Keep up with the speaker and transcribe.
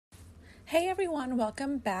Hey everyone,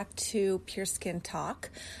 welcome back to Pure Skin Talk.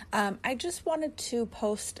 I just wanted to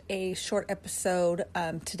post a short episode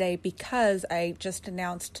today because I just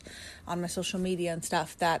announced on my social media and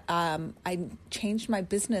stuff that I changed my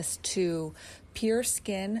business to Pure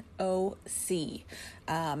Skin OC.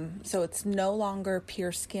 So it's no longer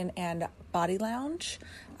Pure Skin and Body Lounge.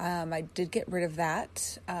 I did get rid of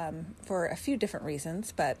that for a few different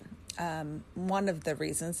reasons, but one of the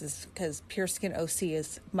reasons is because Pure Skin OC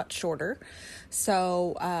is much shorter.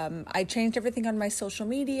 So I changed everything on my social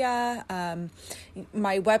media.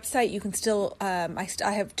 My website, you can still, I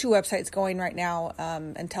have two websites going right now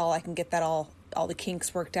until I can get that all the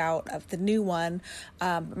kinks worked out of the new one.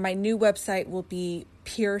 My new website will be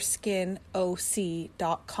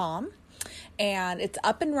pureskin.oc.com. And it's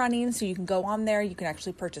up and running, so you can go on there. You can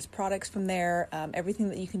actually purchase products from there. Everything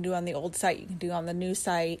that you can do on the old site, you can do on the new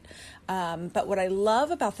site. But what I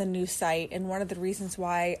love about the new site, and one of the reasons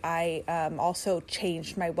why I also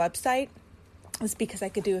changed my website, is because I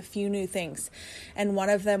could do a few new things. And one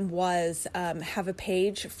of them was have a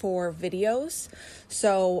page for videos.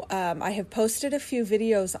 So I have posted a few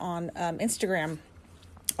videos on Instagram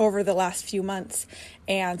over the last few months.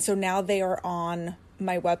 And so now they are on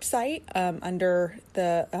my website under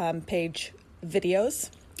the page videos.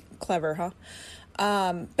 Clever, huh?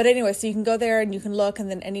 But anyway, so you can go there and you can look, and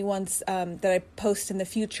then any ones that I post in the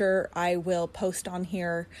future, I will post on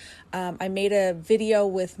here. I made a video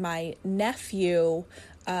with my nephew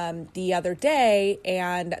the other day,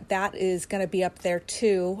 and that is going to be up there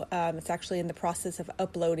too. It's actually in the process of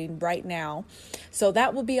uploading right now. So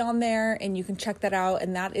that will be on there, and you can check that out.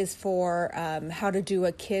 And that is for how to do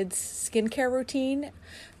a kid's skincare routine.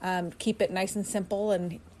 Keep it nice and simple.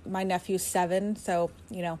 And my nephew's 7, so,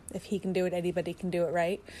 you know, if he can do it, anybody can do it,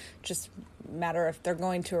 right? Just matter if they're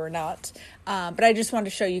going to or not. But I just wanted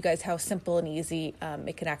to show you guys how simple and easy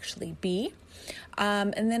it can actually be.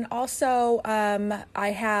 And then also, I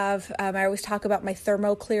always talk about my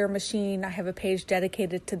ThermoClear machine. I have a page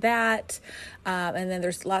dedicated to that. And then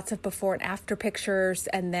there's lots of before and after pictures.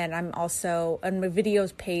 And then I'm also on my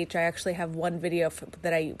videos page. I actually have one video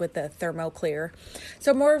with the ThermoClear.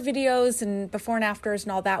 So more videos and before and afters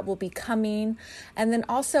and all that will be coming. And then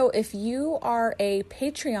also, if you are a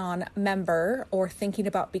Patreon member or thinking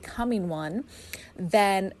about becoming one,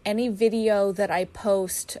 then any video that I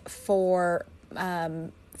post for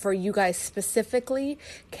you guys specifically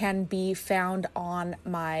can be found on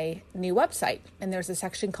my new website. And there's a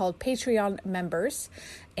section called Patreon members.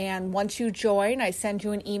 And once you join, I send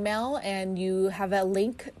you an email and you have a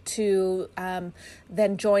link to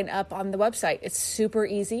then join up on the website. It's super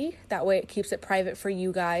easy. That way it keeps it private for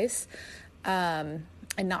you guys and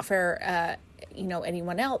not for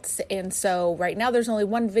anyone else. And so right now there's only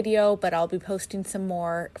one video, but I'll be posting some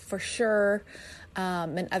more for sure.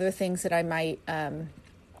 And other things that I might,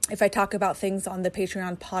 if I talk about things on the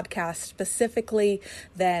Patreon podcast specifically,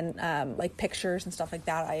 then like pictures and stuff like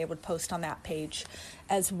that, I would post on that page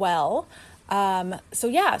as well.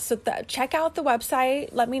 Check out the website.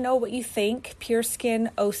 Let me know what you think,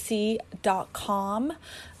 pureskin.oc.com.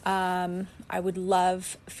 I would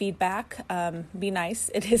love feedback. Be nice.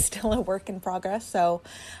 It is still a work in progress, so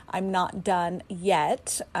I'm not done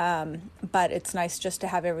yet. But it's nice just to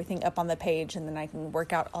have everything up on the page, and then I can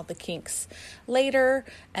work out all the kinks later.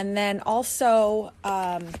 And then also,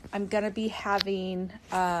 I'm going to be having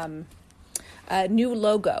a new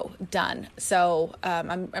logo done. So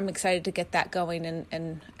I'm excited to get that going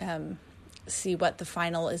and see what the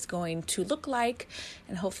final is going to look like,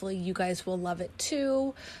 and hopefully you guys will love it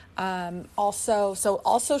too. Also,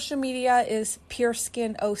 all social media is Pure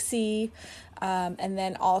Skin OC, and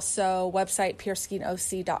then also website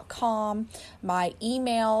pureskin.oc.com. My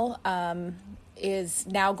email is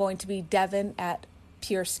now going to be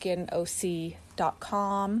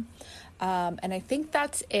devin@pureskin.oc.com. And I think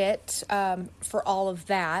that's it for all of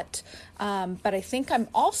that. But I'm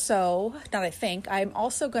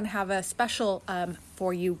also going to have a special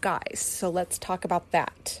for you guys. So let's talk about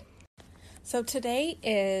that. So today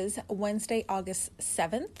is Wednesday, August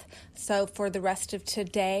 7th. So for the rest of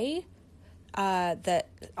today, the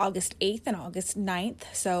August 8th and August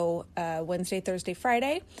 9th, so Wednesday, Thursday,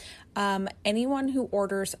 Friday, anyone who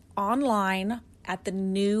orders online on the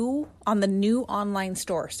new online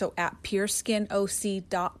store, so at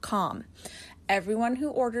pureskin.oc.com, everyone who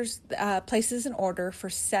orders places an order for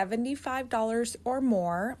 $75 or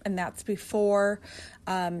more, and that's before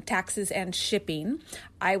taxes and shipping,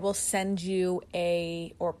 I will send you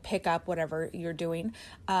or pick up, whatever you're doing,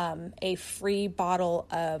 a free bottle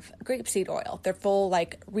of grapeseed oil. They're full,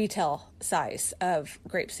 like, retail size of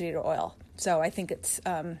grapeseed oil. So I think it's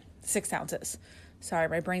 6 ounces. Sorry,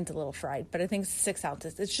 my brain's a little fried, but I think it's 6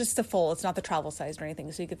 ounces. It's just the full. It's not the travel size or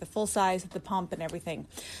anything. So you get the full size with the pump and everything.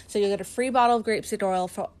 So you'll get a free bottle of grapeseed oil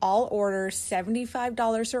for all orders,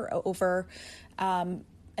 $75 or over. And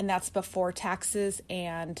that's before taxes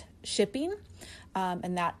and shipping.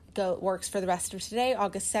 And that works for the rest of today,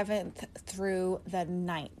 August 7th through the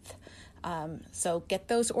 9th. So get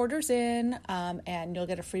those orders in, and you'll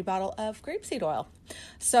get a free bottle of grapeseed oil.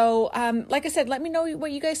 So, like I said, let me know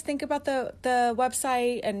what you guys think about the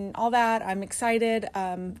website and all that. I'm excited,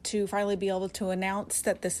 to finally be able to announce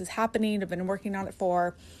that this is happening. I've been working on it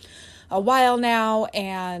for a while now,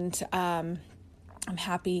 and, I'm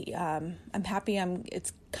happy.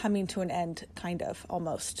 It's coming to an end, kind of,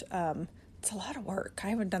 almost. It's a lot of work. I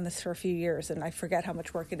haven't done this for a few years and I forget how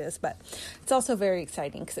much work it is, but it's also very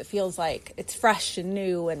exciting because it feels like it's fresh and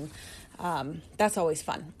new, and that's always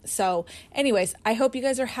fun. So anyways, I hope you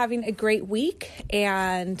guys are having a great week,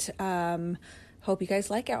 and hope you guys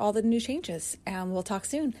like all the new changes, and we'll talk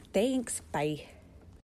soon. Thanks. Bye.